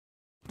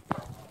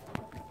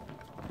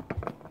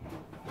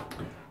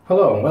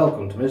Hello and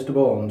welcome to Mr.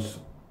 Bourne's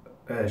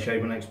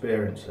shaving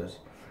experiences.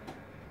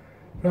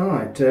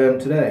 Right,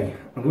 today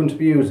I'm going to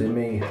be using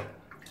my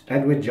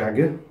Edwin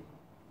Jagger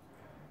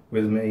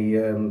with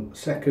my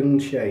second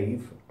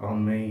shave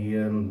on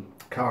my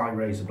Kai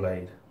razor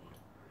blade.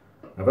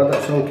 I've had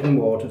that soaked in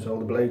water so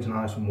the blade's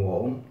nice and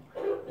warm.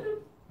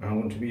 I'm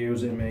going to be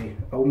using my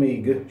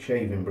Omega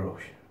shaving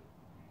brush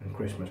and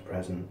Christmas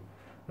present.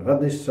 I've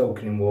had this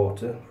soaking in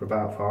water for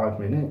about 5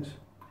 minutes,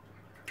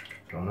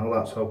 so I know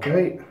that's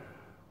okay.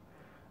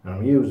 And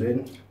I'm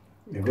using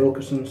my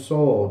Wilkinson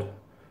sword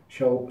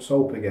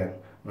soap again.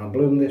 And I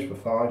bloomed this for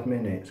 5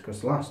 minutes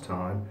because last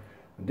time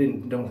I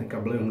don't think I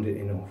bloomed it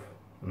enough,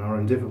 and I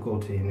had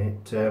difficulty in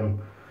it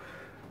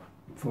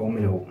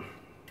foaming up.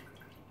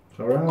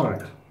 So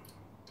right,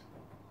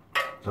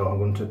 so I'm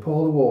going to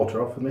pour the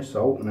water off of my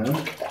soap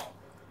now.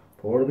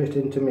 Pour a bit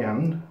into my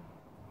hand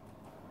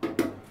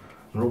and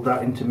rub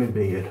that into my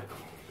beard.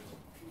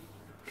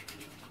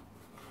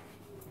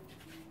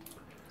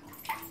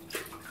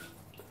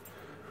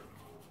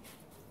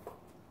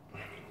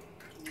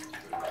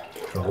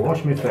 So I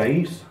wash my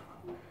face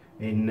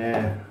in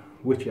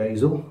witch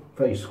hazel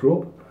face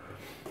scrub,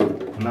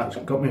 and that's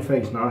got my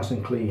face nice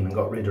and clean and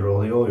got rid of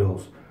all the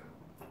oils,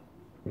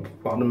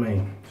 pardon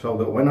me, so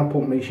that when I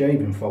put my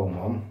shaving foam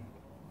on,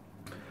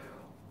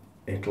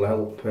 it'll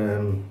help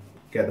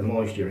get the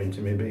moisture into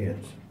my beard.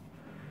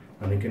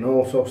 And you can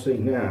also see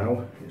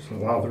now it's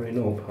lathering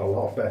up a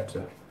lot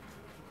better.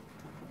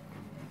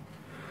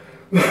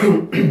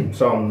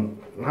 So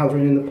I'm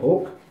lathering in the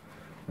puck,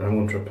 and I'm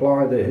going to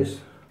apply this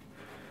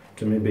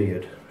to my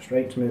beard,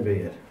 straight to my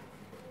beard.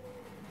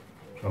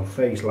 So I'm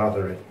face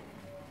lathering.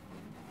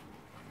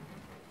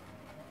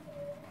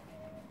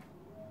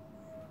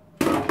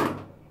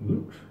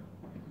 Oops.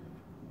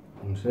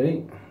 You can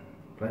see,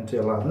 plenty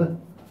of lather.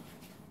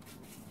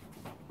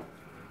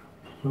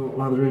 Not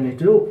lathering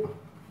it up.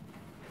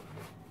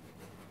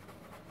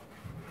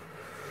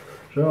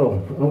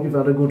 So, I hope you've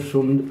had a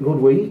good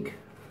week.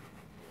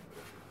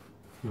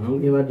 I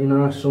hope you've had your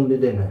nice Sunday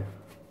dinner.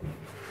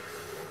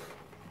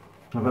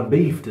 I've had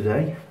beef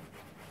today.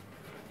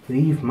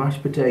 Beef,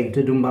 mashed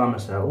potato done by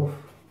myself.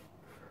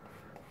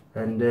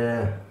 And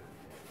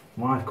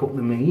wife cooked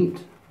the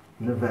meat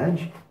and the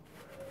veg.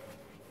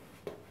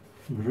 It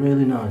was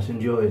really nice,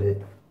 enjoyed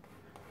it.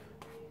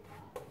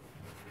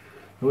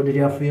 What did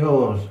you have for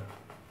yours?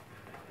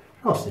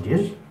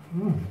 Sausages?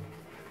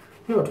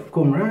 You ought to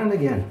come round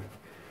again.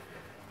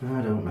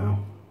 I don't know.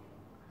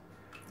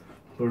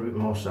 Put a bit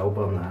more soap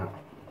on that.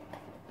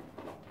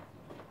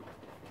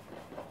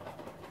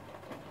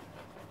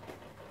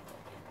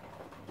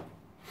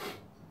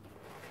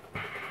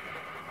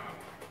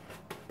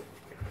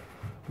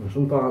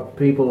 Some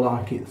people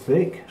like it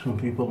thick, some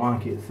people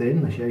like it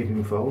thin, the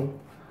shaving foam.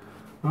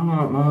 I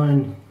like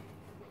mine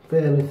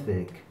fairly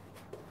thick.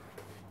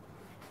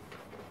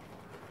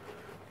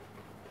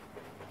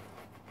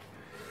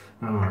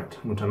 Alright,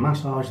 I'm going to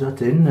massage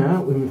that in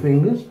now with my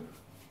fingers.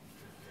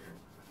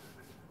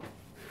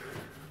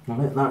 I'll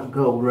let that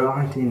go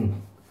right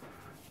in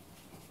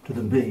to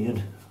the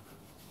beard.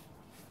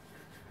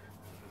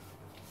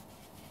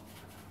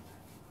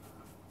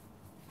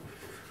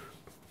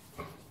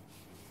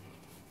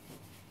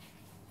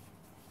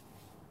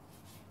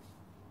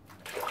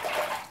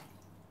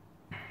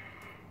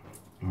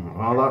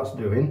 While that's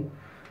doing,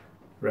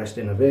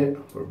 resting a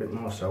bit, put a bit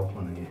more soap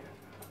on here.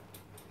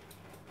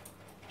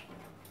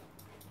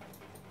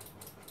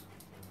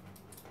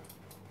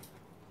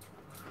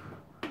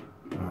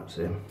 That's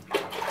it.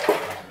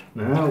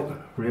 Now,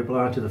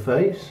 reapply to the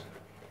face.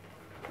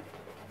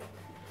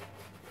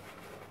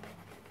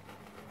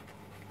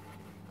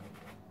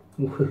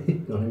 Got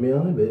in my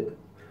eye a bit.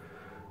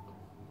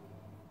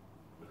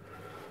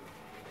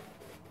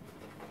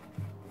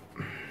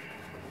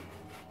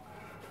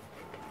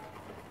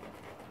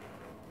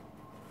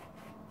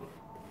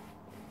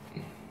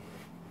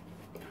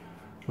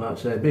 Like I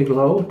say, big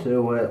low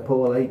to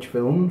Paul H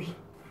Films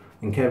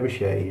and Kevin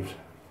Shaves.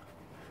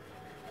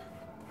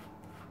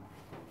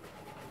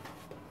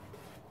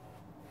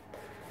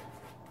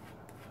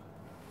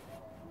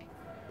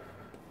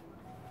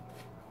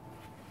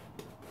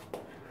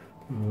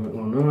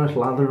 Well, nice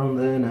lather on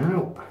there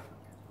now.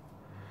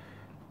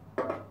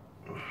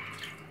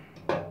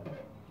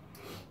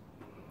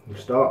 We'll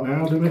start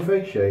now doing a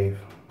face shave.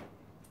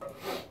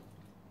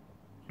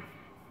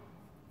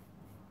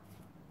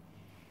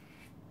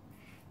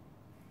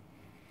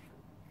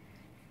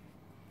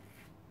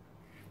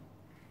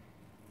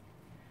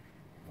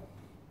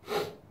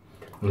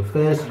 The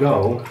first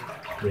go,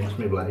 rinse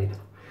my blade,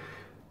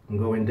 I'm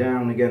going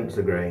down against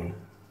the grain.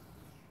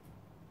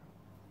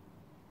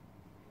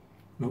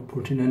 Not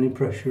putting any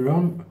pressure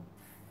on.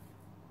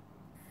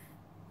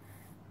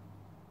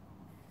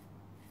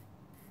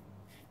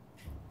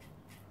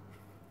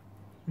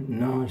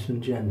 Nice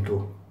and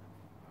gentle.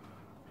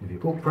 If you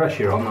put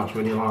pressure on, that's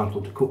when you're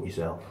liable to cut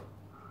yourself.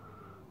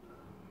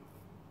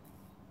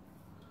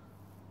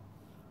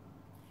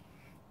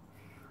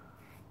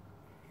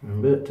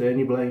 And turn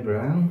your blade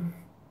round.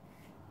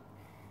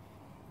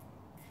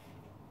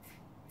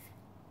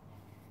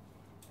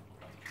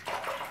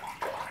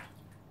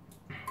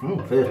 Oh,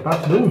 first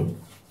pass done.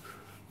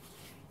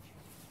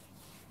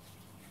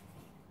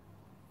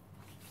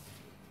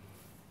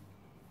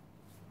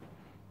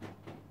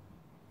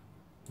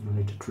 I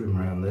need to trim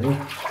around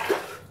there.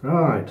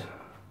 Right,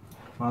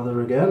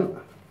 lather again.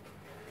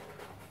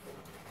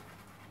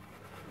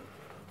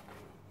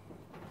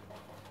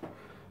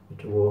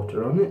 Bit of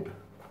water on it.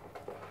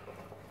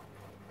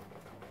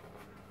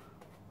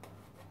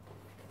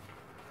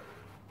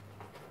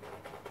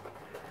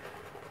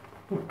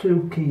 Not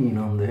too keen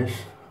on this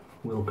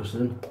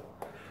Wilkinson.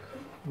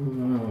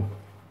 Oh,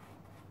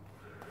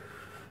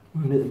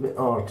 a little bit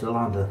hard to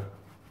lather.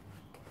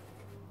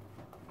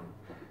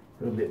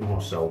 Put a bit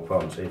more soap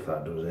on, see if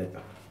that does it.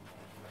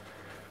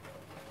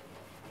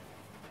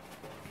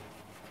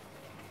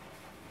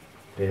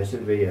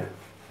 Persevere.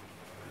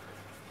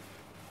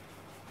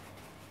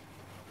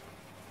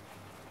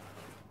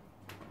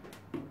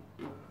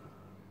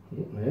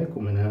 Oh, they're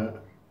coming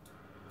out.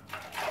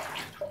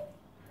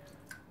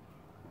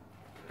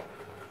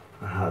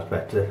 Ah, that's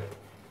better.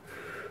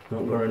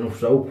 Not got enough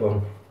soap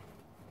on.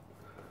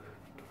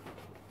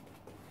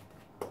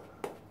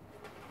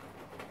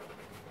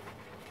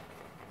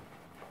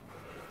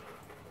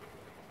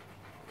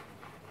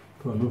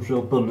 Got enough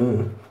soap on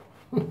there.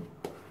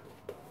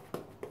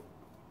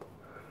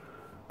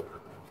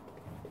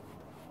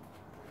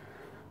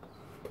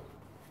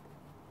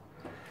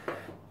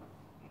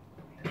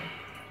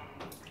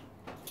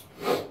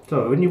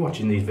 So when you're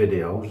watching these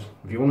videos,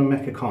 if you want to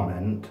make a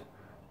comment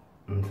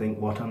and think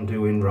what I'm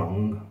doing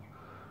wrong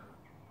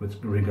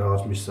with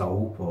regards to my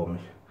soap or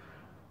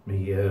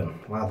me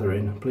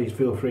lathering, please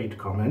feel free to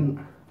comment.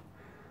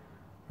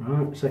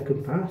 Right,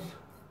 second pass.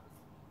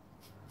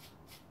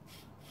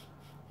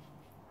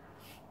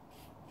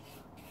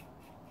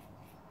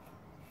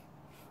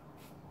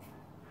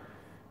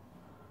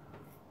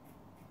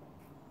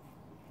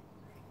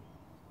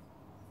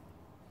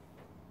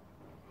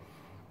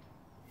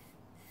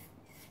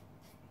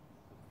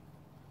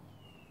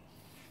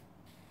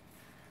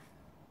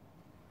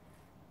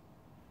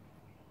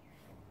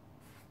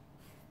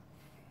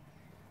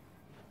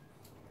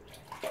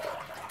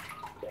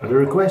 I had a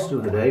request the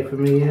other day for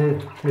me,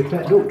 my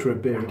pet duck to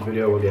appear in the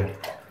video again.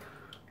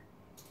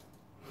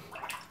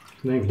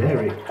 His name's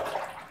Eric.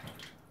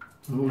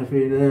 I don't know if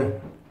he'd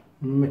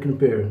make an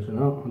appearance or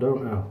not, I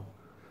don't know.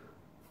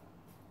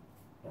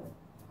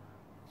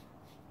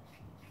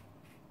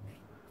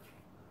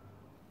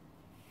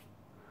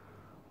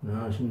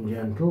 Nice and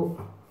gentle.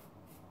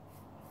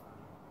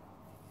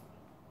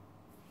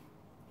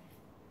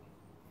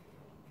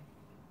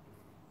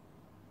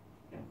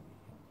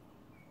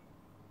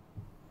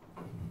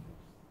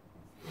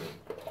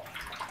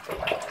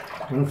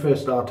 When I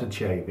first started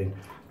shaving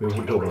with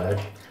a double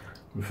edge,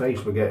 my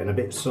face was getting a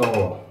bit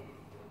sore.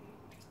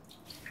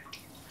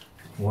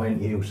 I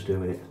wasn't used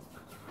to it.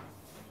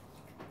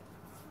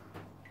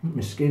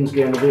 My skin's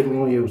getting a bit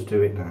more used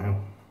to it now.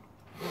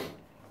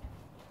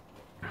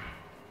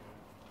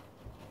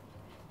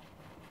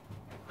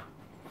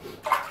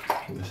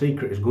 The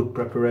secret is good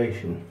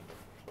preparation.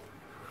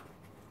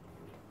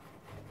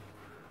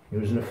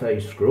 Using a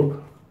face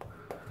scrub,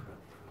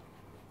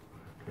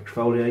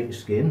 exfoliate your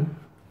skin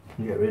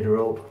and get rid of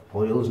all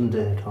oils and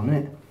dirt on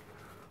it.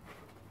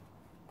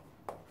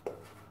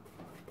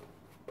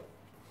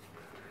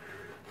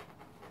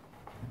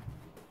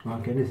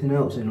 Like anything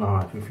else in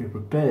life, if you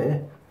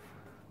prepare,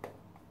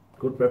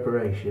 good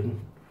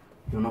preparation,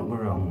 you'll not go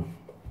wrong.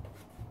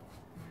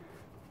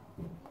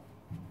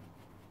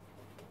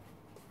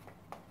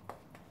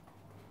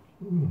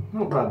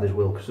 Not bad this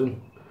Wilkinson.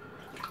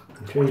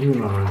 I'm changing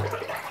my mind.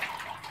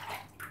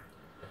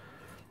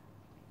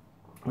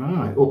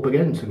 Alright, up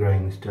against the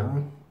grain this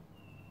time.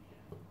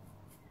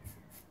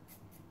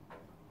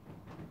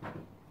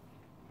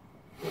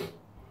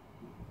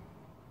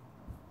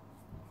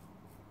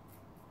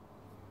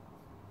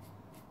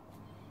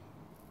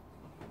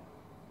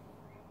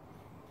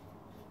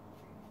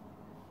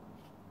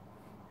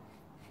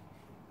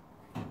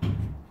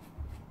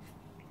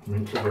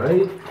 Rinse the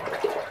blade.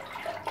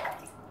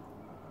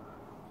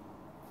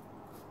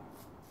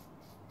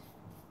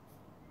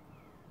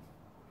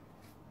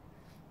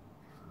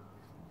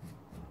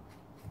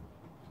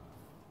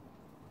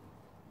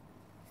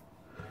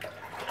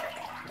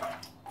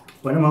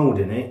 When I'm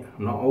holding it,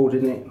 I'm not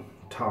holding it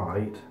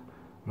tight,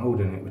 I'm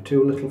holding it with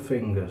two little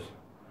fingers,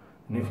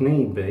 and if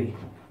need be,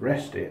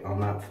 rest it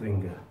on that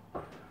finger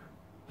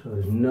so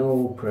there's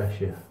no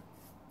pressure.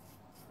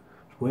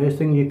 The worst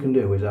thing you can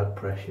do is add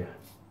pressure.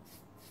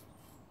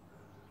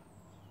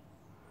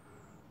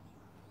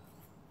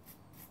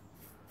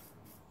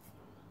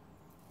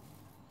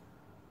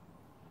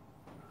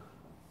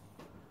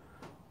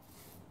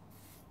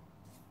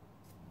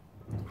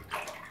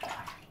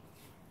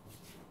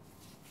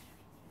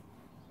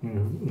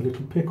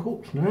 Little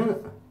pickups now.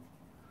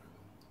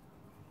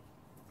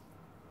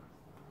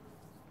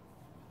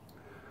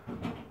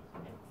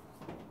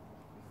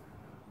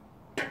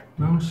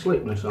 Nice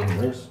slickness on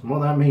this. And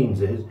what that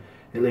means is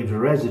it leaves a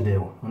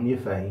residue on your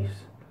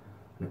face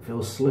and it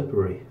feels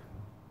slippery.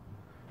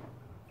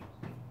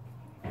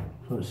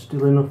 So so it's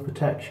still enough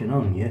protection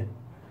on you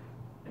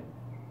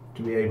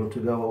to be able to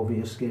go over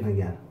your skin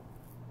again.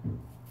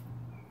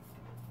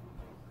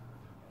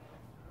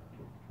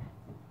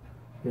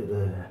 Bit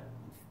there.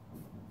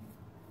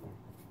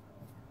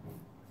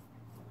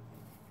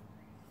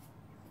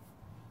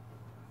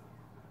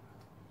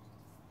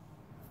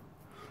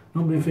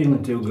 Not been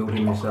feeling too good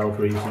in myself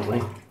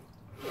recently.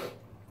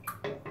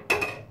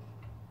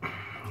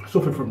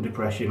 Suffered from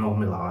depression all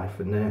my life,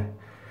 and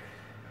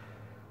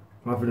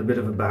I'm having a bit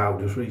of a bout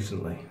just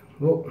recently.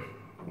 But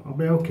I'll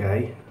be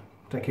okay,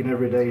 taking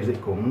every day as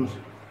it comes.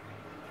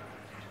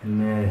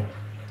 And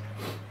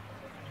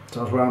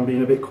so that's why I'm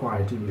being a bit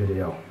quiet in the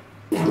video.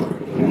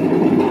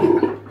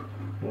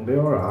 We'll be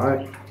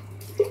alright.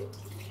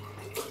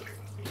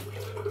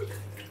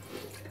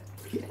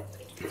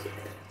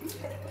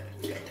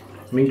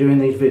 Me doing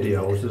these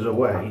videos is a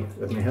way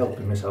of me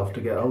helping myself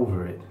to get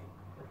over it.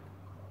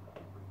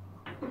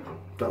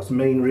 That's the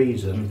main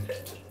reason.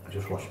 I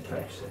just wash my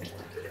face.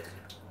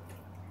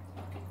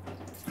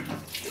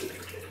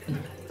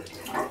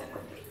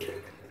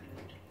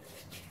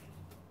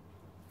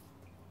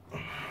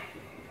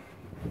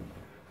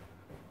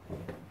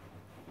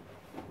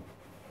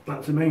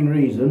 That's the main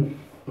reason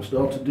I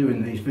started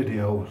doing these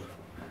videos.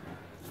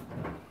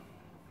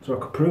 So I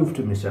could prove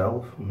to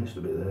myself, I missed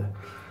a bit there,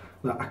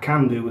 that I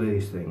can do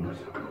these things.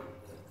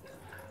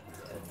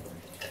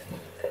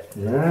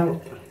 Now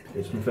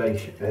it's my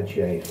face head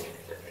shave.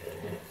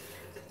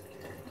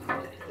 I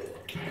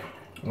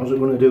wasn't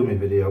going to do my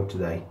video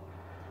today,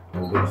 I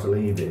was going to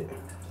leave it,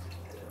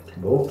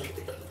 but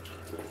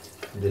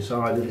I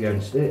decided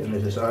against it and I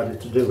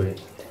decided to do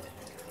it.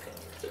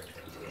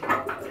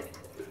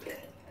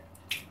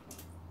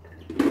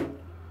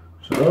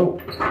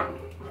 So,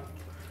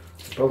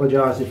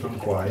 apologise if I'm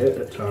quiet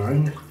at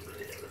times.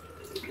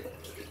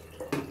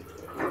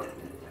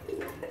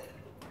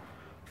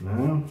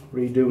 Now,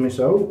 redo my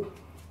soap.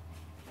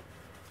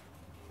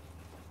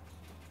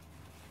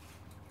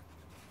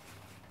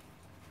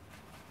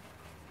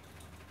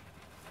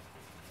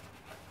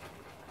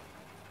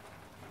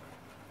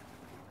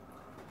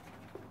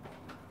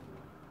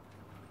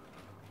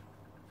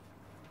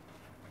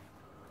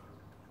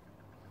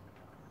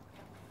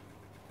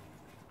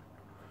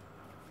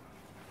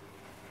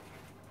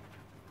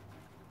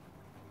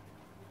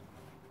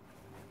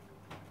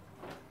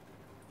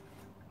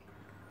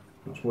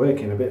 It's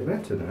working a bit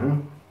better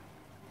now.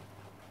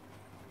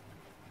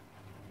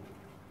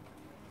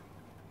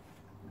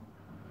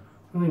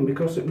 I think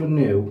because it was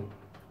new,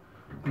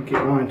 I think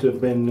it might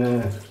have been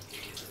a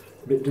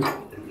bit of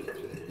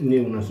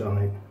newness on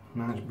it.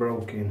 Now it's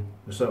broken,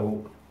 the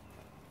soap.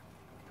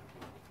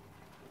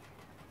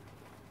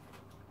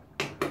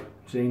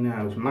 See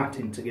now it's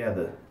matting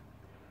together.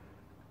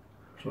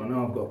 So I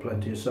know I've got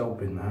plenty of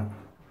soap in that.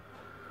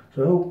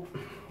 So,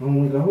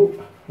 on we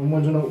go,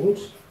 onwards and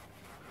upwards.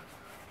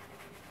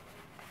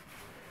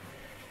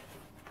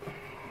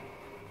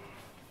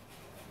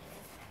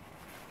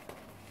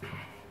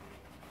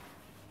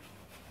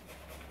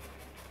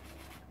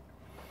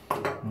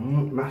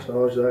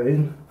 Massage that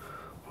in.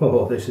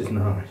 Oh, this is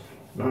nice.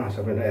 Nice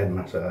having a head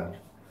massage.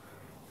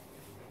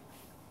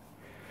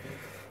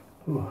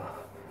 Oh.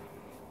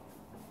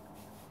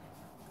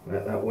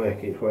 Let that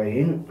work its way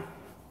in.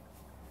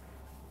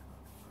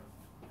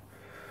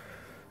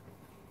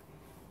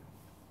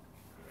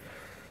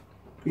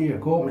 Yeah, I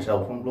caught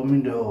myself on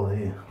blooming door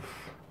here.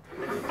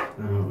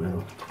 I don't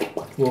know.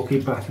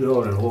 Walking past the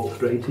door and I walk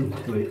straight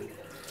into it.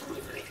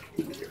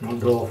 On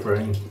door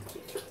frame.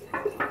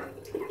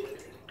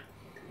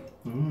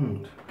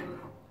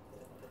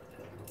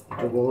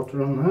 Bit of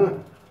water on that.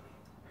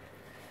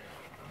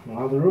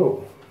 Lather up.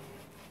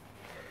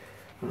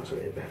 That's a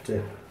bit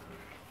better.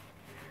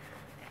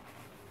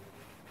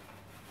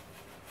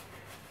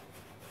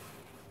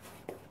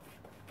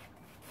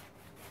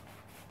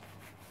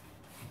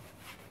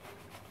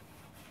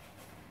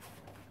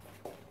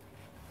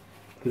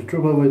 The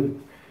trouble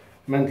with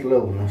mental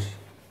illness,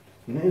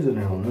 and it is an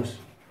illness,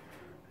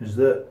 is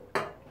that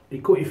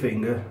you cut your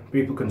finger,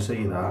 people can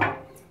see that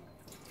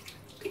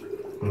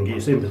and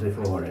get sympathy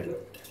for it.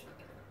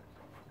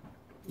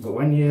 But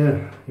when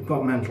you've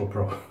got mental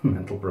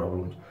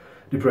problems,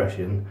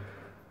 depression,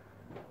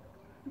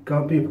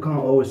 people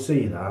can't always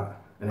see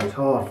that, and it's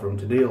hard for them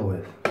to deal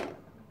with.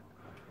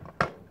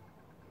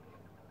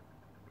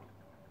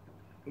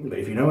 But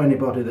if you know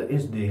anybody that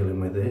is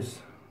dealing with this,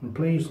 then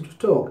please just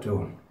talk to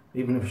them,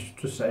 even if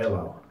it's just say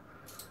hello.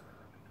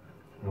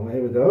 Away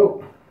we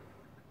go.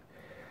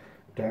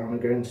 Down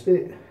against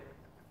it.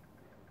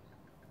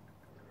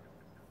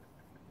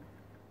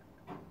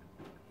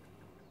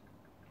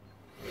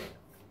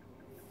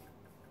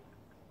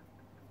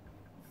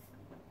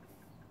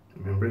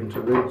 Remembering to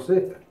rinse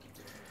it.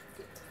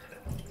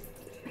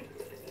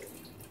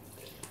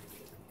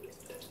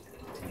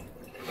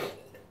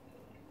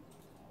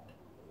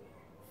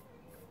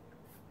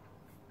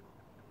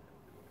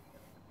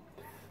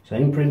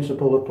 Same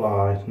principle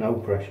applies, no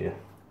pressure.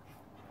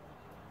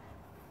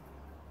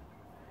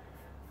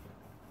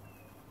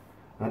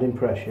 Adding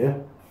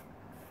pressure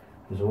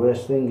is the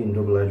worst thing in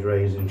double-edged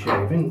razor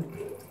shaving.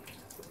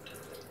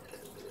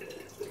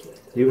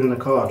 Even the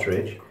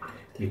cartridge,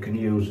 you can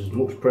use as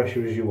much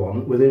pressure as you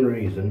want within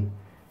reason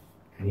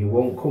and you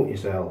won't cut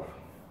yourself.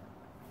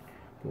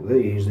 But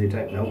these, they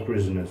take no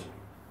prisoners.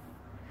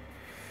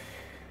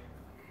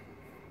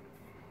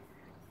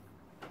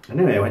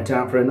 Anyway, I went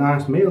out for a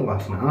nice meal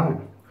last night.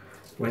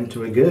 Went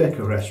to a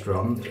Gurkha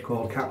restaurant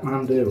called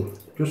Kathmandu,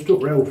 just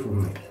up road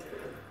from me.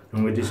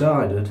 And we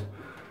decided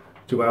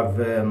to have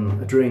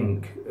a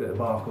drink at a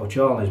bar called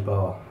Charlie's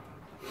Bar.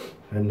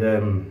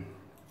 And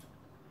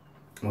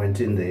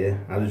went in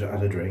there, had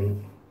a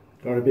drink,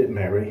 got a bit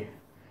merry.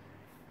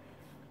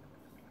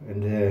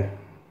 And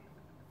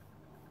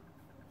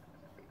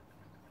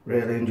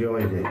really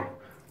enjoyed it.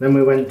 Then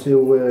we went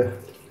to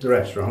the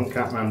restaurant,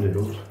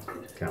 Kathmandu.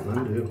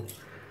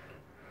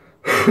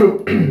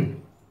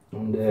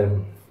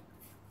 And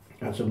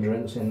had some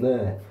drinks in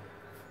there.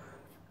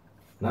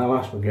 Now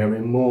lass were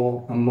getting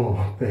more and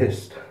more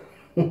pissed.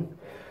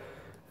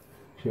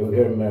 She was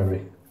getting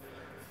merry.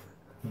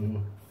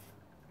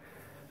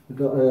 We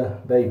got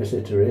a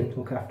babysitter in to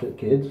look after the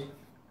kids.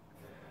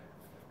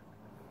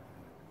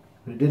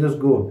 It did us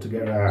good to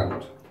get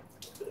out.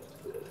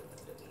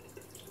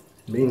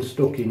 Being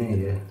stuck in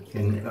here,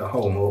 at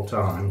home all the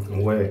time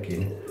and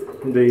working,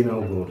 can do you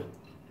no good.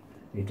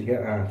 You need to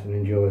get out and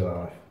enjoy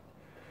life.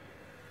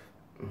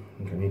 I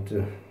think I need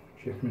to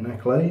shift my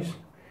necklace.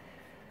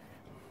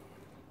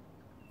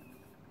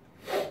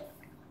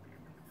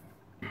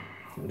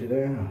 What did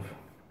I have?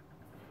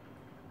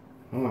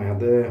 Oh, I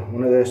had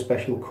one of their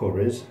special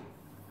curries,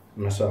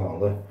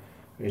 masala.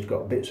 It's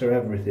got bits of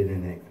everything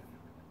in it.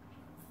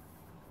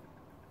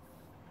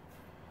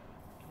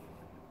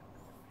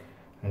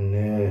 And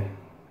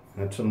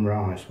had some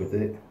rice with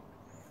it,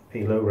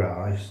 phyllo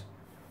rice,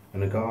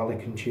 and a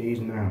garlic and cheese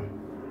naan.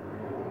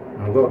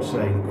 And I've got to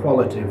say, the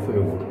quality of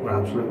food were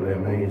absolutely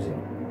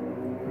amazing.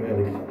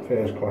 Really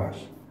first class.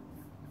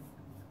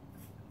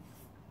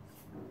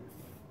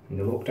 And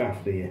they looked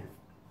after you.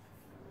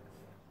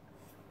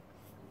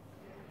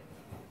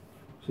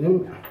 See?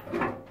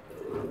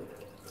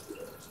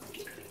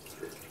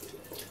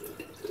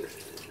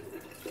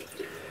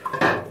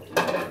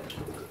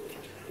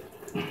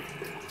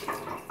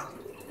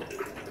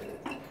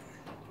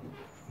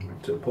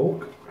 Back to the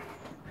pork.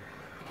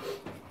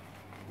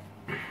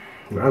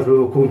 As we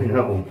were coming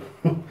home,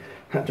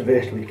 had to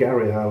basically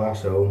carry our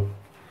lass home.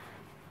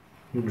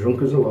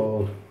 Drunk as a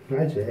lord,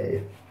 I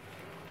say.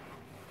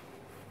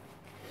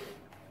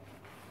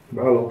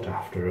 But I looked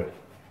after her.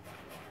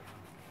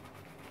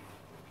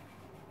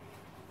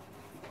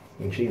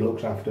 And she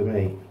looks after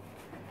me.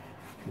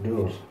 She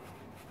does.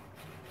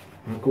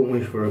 I couldn't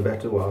wish for a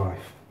better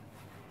wife.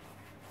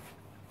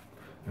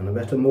 And a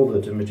better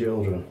mother to my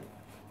children.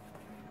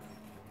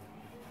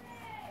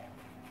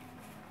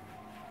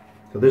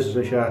 So this is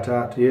a shout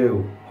out to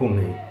you,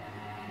 honey,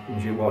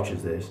 when she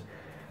watches this.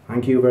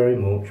 Thank you very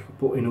much for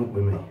putting up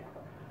with me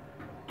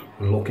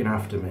and looking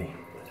after me.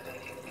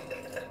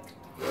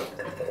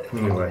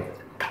 Anyway,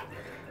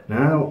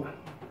 now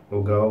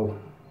we'll go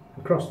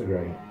across the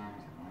grain.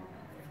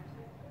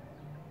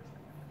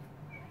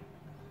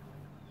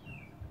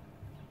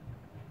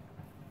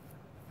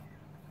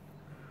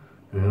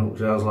 You know,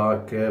 sounds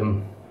like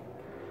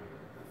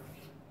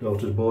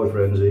daughter's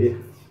boyfriend's here.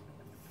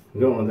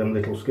 We got one of them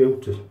little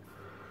scooters.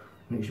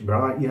 It's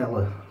bright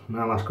yellow.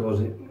 My lass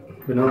calls it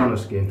banana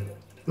skin.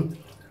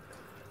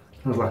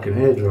 Sounds like an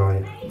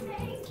hairdryer.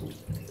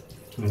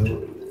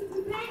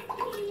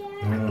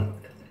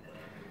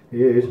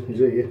 He is, he's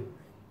here.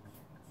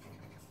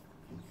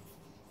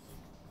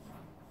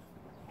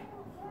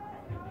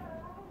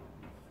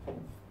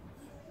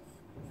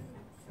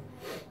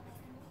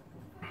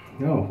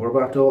 Oh, what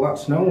about all that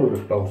snow we were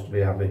supposed to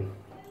be having?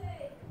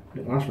 It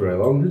didn't last very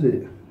long, did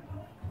it?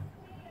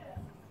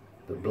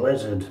 The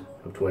blizzard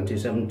of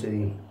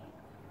 2017.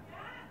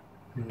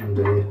 Oh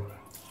dear.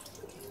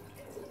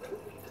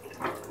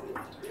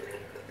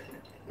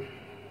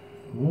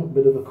 Oh,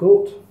 bit of a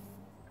cut.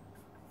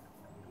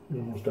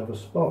 You must have a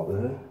spot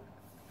there.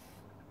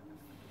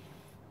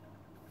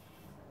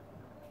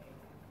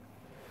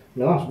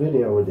 The last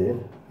video I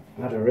did,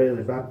 I had a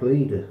really bad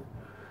bleeder.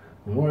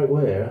 And where it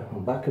were,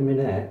 on the back of my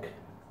neck,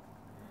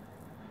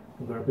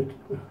 I've got a bit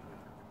of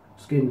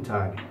skin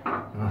tag.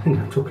 And I think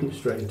I took it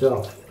straight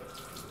off.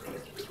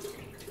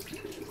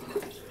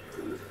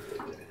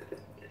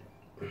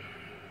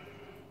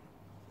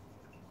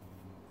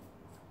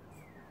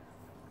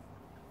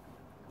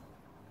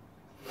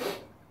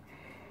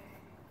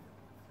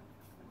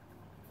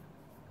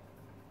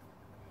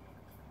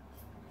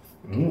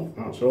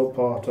 That's all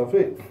part of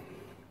it.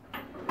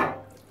 You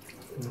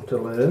have to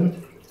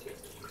learn.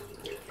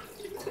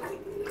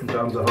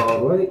 Sometimes the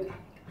hard way.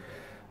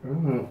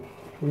 Right,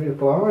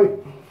 reapply.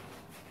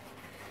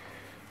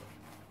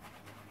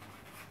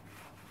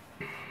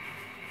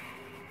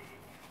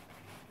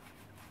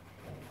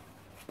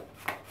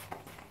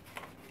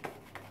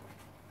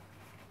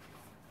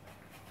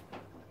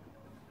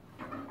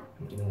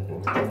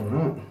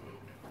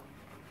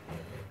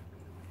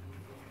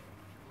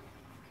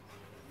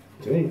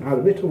 See, add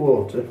a bit of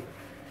water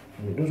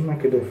and it does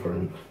make a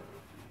difference.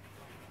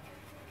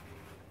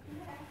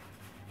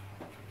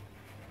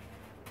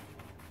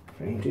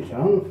 Paint it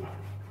on.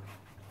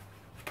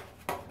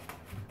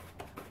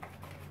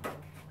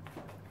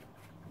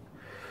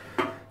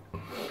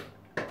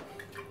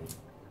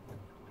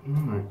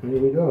 Right, here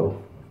we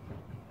go.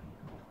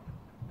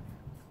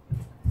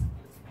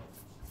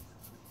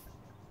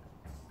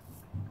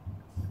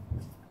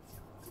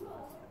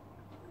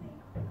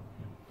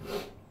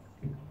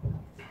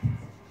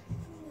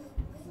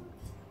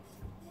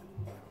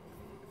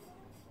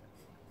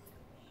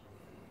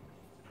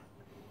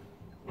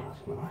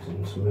 That's nice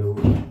and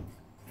smooth.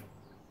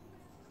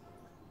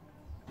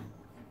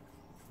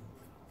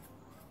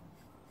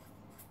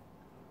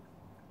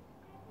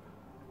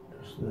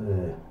 Just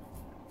there.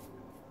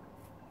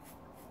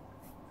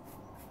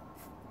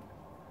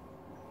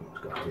 It's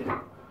got it.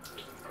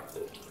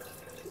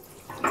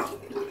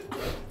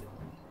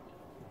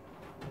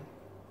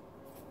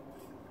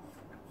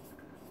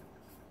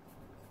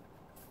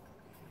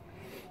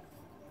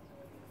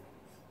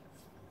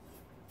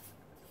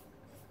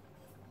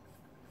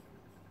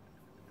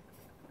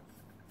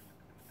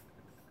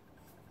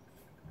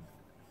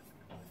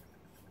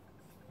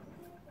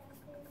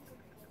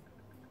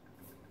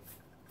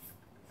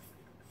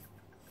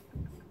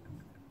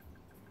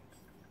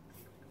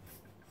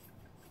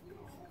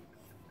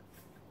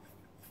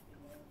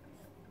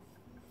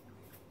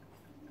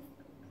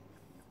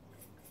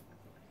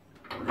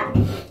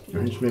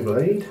 Rinse my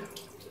blade.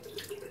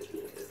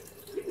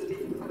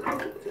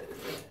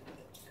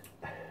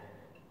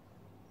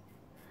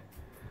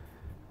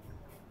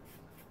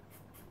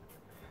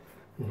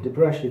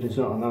 Depression is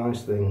not a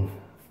nice thing.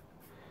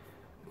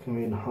 It can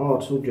be a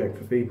hard subject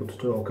for people to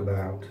talk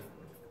about.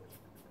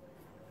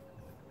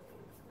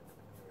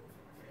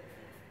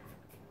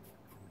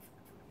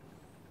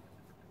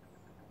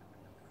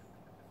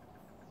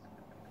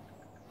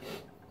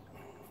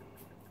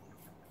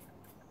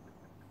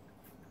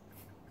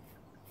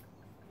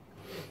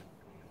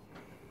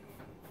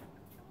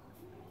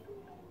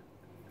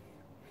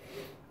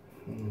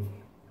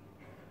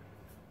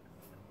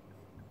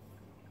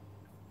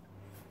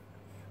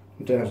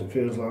 Sometimes it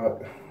feels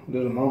like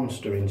there's a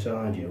monster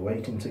inside you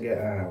waiting to get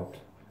out,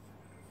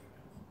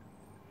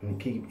 and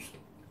it keeps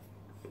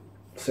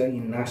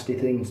saying nasty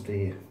things to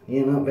you.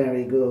 You're not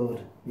very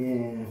good,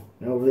 yeah,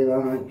 nobody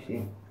likes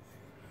you.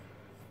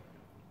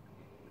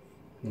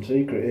 And the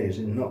secret is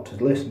not to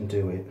listen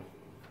to it.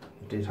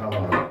 It is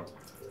hard.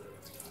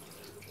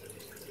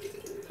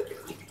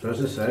 So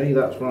as I say,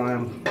 that's why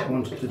I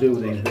wanted to do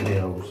these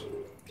videos.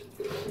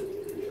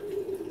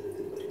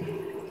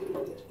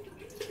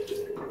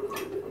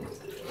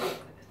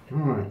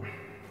 Right.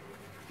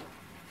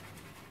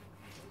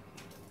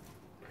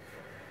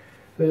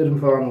 Third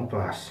and final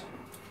pass.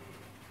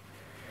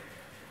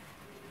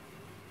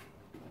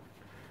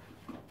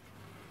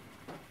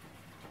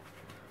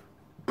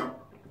 So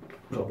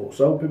I'll put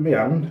soap in my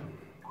hand.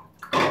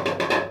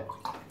 And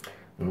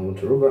I'm going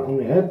to rub that on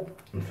my head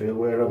and feel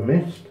where I've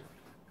missed.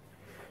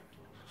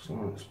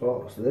 Slight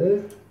spots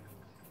there.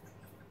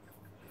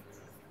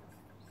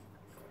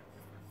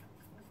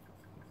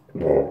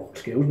 Oh,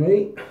 excuse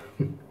me.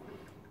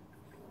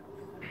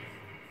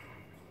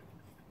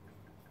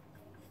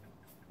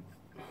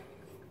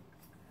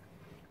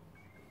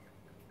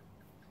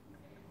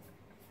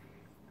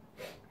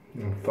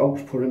 And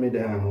folks putting me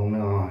down all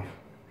my life,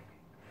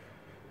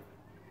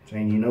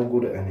 saying you're no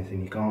good at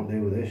anything, you can't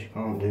do this, you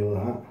can't do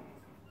that.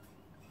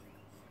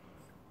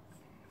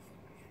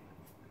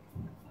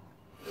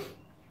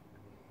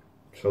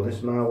 So this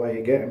is my way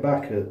of getting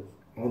back at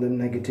all them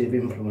negative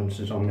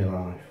influences on my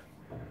life.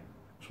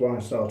 That's why I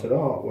started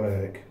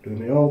artwork, doing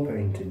my oil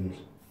paintings.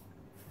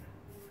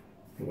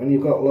 When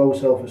you've got low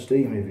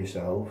self-esteem of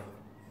yourself,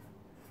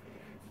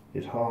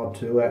 it's hard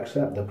to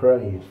accept the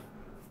praise.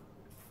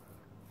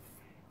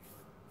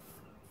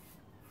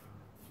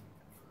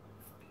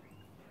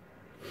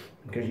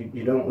 Because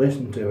you don't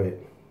listen to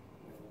it.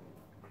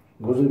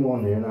 It goes in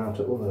one ear and out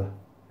the other.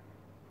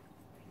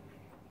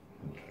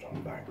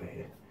 I'm back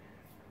there.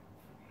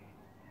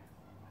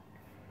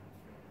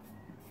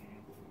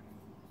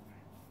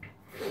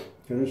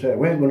 As I say, I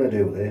weren't going to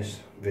do this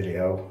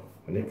video.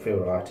 I didn't feel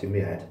right in my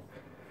head.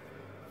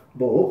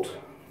 But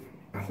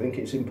I think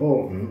it's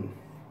important,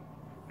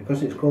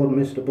 because it's called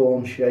Mr.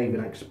 Bourne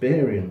Shaving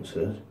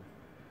Experiences,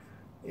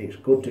 it's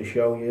good to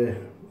show you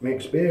my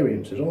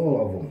experiences,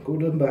 all of them,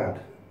 good and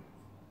bad.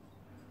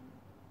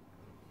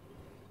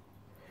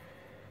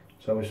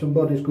 So if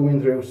somebody's going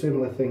through a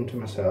similar thing to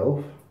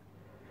myself,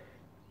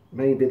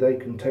 maybe they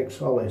can take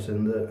solace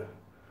in that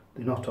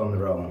they're not on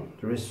their own.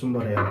 There is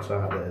somebody else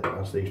out there that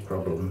has these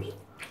problems.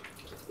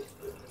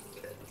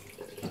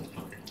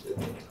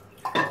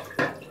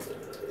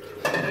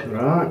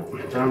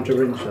 Right, time to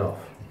rinse off.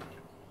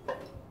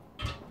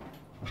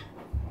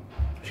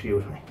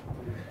 Excuse me.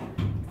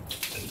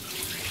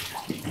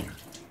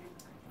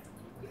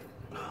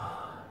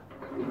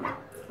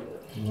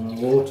 More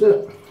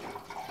water.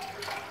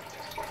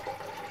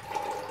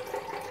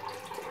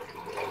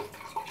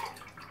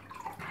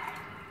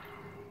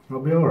 I'll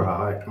be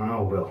alright, I know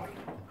I will.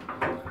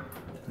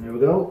 Here we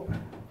go.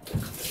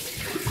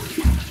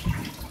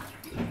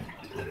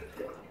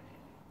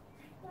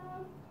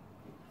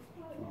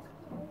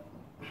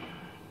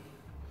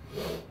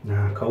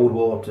 Nah, cold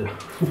water.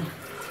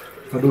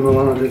 I don't know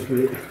how this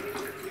bit.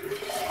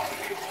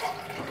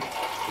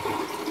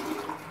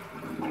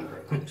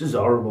 This is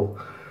horrible.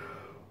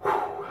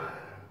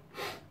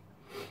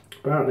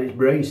 Apparently it's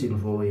bracing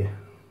for you.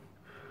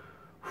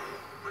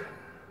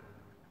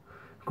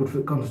 Good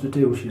for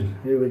constitution.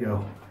 Here we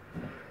go.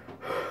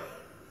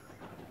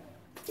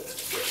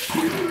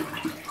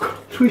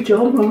 Switch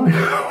on, right?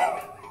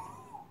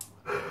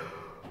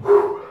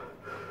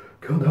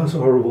 God, that's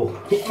horrible.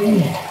 I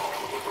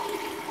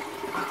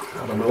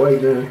don't know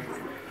wait there.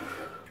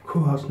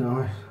 Oh, that's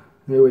nice.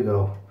 Here we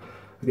go.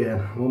 Again,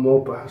 one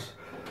more pass.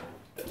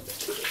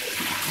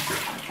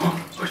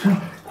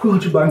 Oh,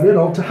 just bang it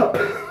on tap.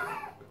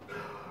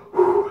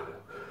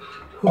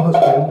 Oh, that's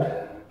good.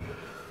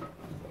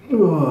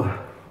 Oh.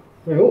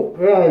 Oh,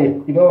 hey,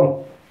 you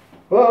gone?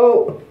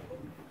 Whoa!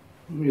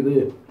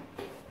 You're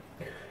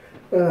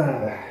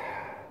there.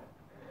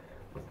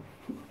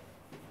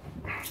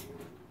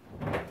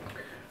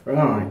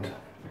 Right.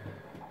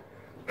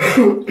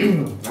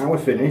 Now we're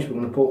finished, we're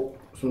going to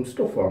put some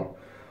stuff on.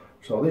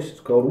 So this is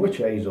called witch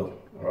hazel,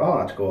 or I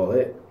like to call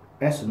it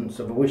essence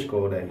of a wish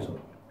cord hazel.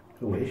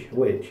 A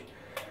witch.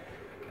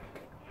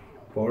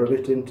 Pour a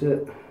bit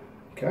into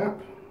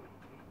cap.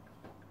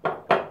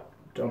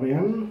 Tommy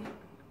hand.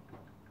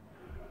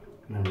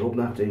 And then rub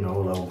that in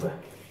all over.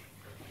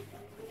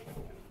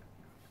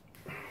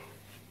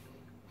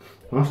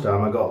 Last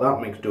time I got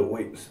that mixed up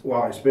with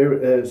white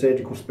spirit,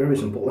 surgical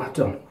spirits and put that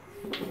on.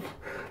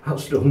 That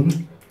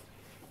stung.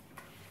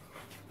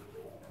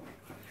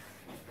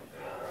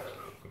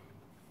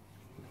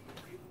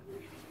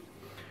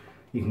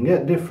 You can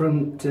get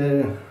different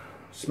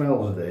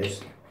smells of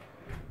this.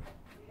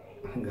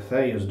 I think the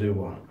Thayers do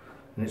one,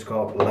 and it's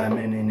got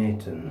lemon in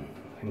it, and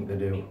I think they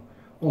do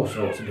all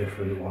sorts of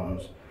different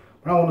ones.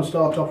 But I want to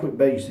start off with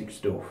basic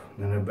stuff,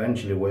 and then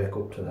eventually work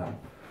up to that.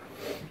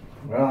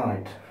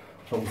 Right,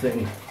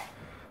 something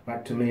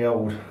back to me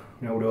old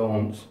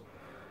haunts.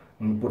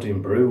 I'm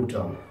putting Brut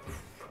on.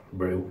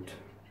 Brut.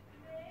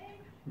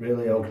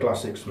 Really old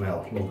classic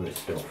smell. Love this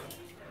stuff.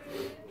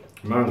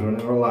 Reminds me when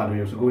I was a lad, we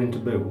used to go into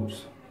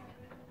Boots,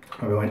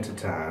 when we went to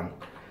town,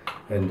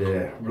 and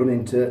run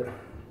into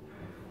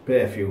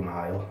perfume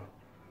aisle,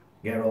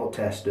 get all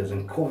testers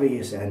and cover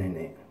your scent in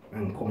it,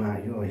 and come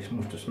out, you know, it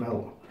must have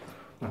smelled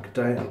like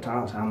a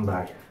tart's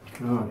handbag.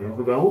 Right, here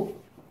we go.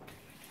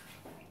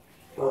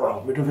 Oh,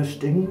 a bit of a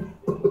sting.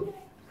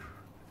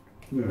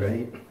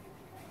 Great.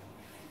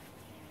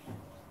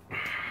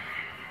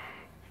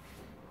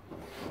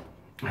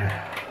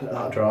 Let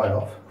that dry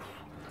off.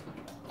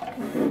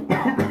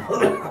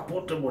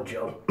 Put too much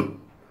on.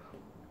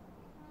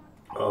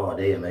 Oh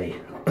dear me.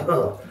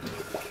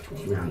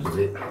 That's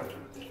it.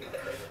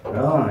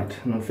 Right,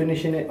 and I'm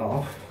finishing it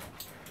off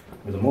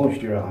with a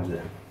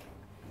moisturiser.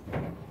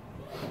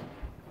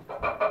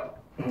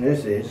 And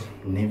this is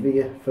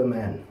Nivea for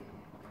Men.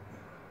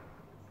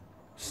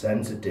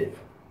 Sensitive,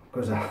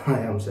 because I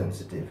am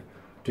sensitive,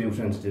 too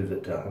sensitive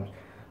at times.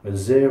 With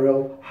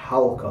zero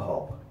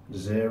alcohol.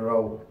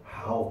 Zero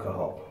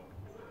alcohol.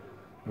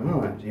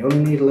 Right, so you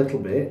only need a little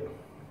bit.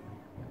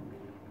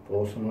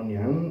 Pour some on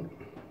your hand.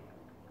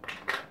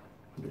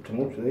 A bit too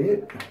much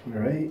there.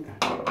 Right.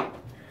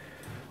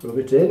 Rub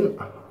it in.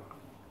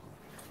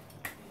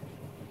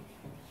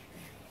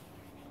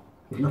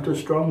 There's not a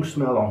strong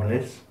smell on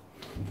this.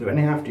 So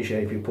any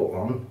aftershave you put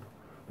on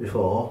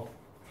before,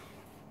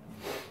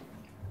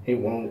 it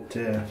won't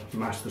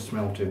mask the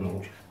smell too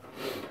much.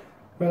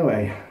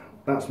 Anyway,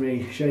 that's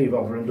me shave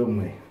over and done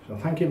with. So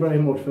thank you very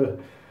much for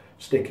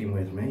sticking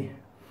with me.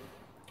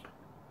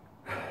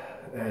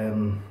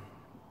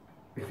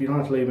 If you'd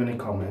like to leave any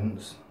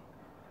comments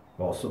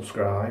or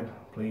subscribe,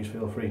 please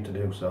feel free to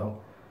do so.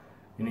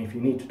 And if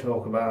you need to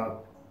talk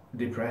about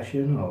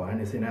depression or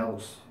anything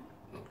else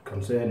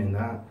concerning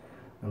that,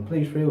 then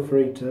please feel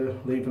free to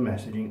leave a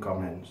message in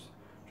comments.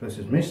 So this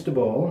is Mr.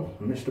 Bourne,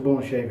 Mr.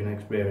 Bourne Shaving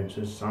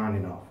Experiences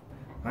signing off.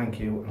 Thank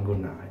you and good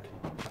night.